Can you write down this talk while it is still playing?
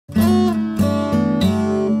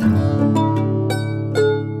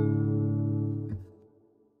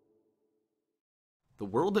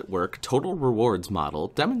World at Work Total Rewards model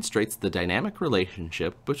demonstrates the dynamic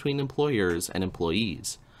relationship between employers and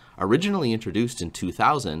employees. Originally introduced in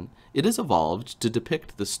 2000, it has evolved to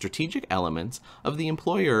depict the strategic elements of the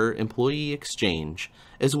employer-employee exchange,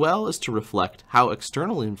 as well as to reflect how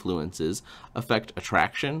external influences affect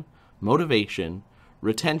attraction, motivation,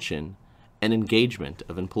 retention, and engagement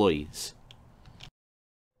of employees.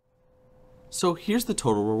 So here's the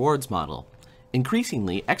total rewards model.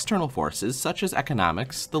 Increasingly, external forces such as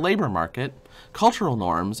economics, the labor market, cultural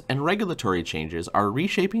norms, and regulatory changes are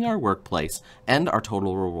reshaping our workplace and our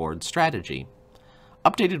total rewards strategy.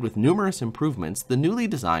 Updated with numerous improvements, the newly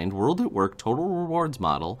designed World at Work Total Rewards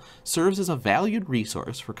model serves as a valued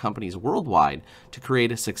resource for companies worldwide to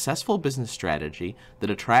create a successful business strategy that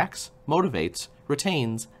attracts, motivates,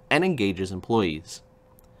 retains, and engages employees.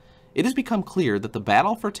 It has become clear that the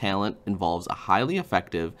battle for talent involves a highly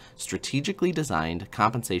effective, strategically designed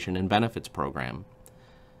compensation and benefits program.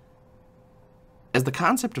 As the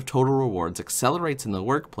concept of total rewards accelerates in the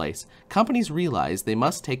workplace, companies realize they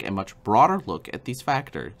must take a much broader look at these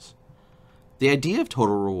factors. The idea of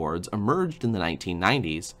total rewards emerged in the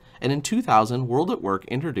 1990s, and in 2000, World at Work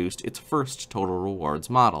introduced its first total rewards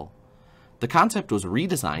model. The concept was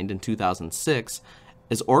redesigned in 2006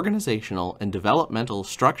 as organizational and developmental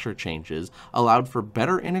structure changes allowed for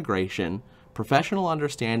better integration, professional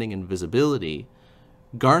understanding, and visibility,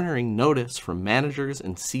 garnering notice from managers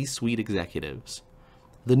and C-suite executives.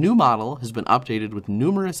 The new model has been updated with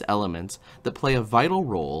numerous elements that play a vital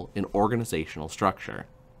role in organizational structure.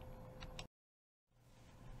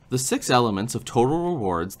 The 6 elements of total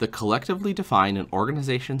rewards that collectively define an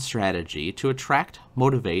organization's strategy to attract,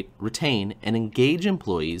 motivate, retain, and engage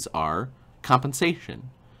employees are compensation,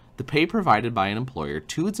 the pay provided by an employer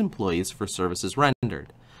to its employees for services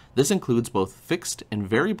rendered. This includes both fixed and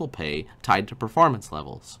variable pay tied to performance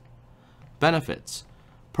levels. Benefits,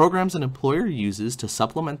 programs an employer uses to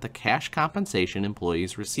supplement the cash compensation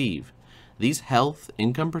employees receive. These health,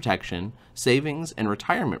 income protection, savings, and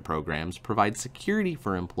retirement programs provide security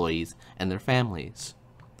for employees and their families.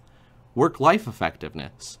 Work-life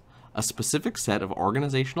effectiveness, a specific set of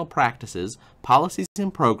organizational practices, policies,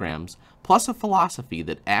 and programs, plus a philosophy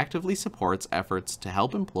that actively supports efforts to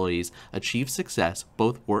help employees achieve success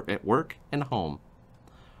both at work and home.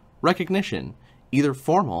 Recognition, either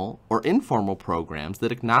formal or informal programs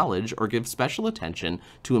that acknowledge or give special attention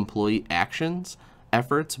to employee actions,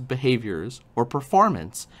 efforts, behaviors, or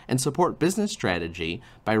performance and support business strategy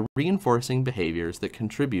by reinforcing behaviors that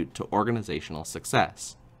contribute to organizational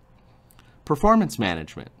success. Performance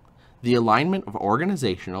management, the alignment of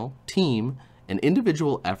organizational, team, and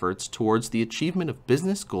individual efforts towards the achievement of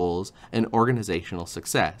business goals and organizational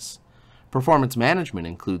success. Performance management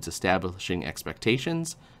includes establishing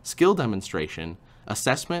expectations, skill demonstration,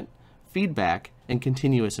 assessment, feedback, and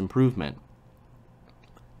continuous improvement.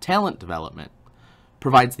 Talent development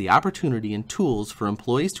provides the opportunity and tools for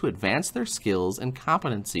employees to advance their skills and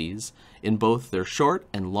competencies in both their short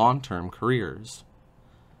and long-term careers.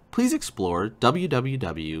 Please explore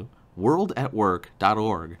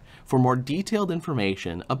www.worldatwork.org for more detailed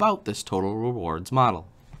information about this total rewards model.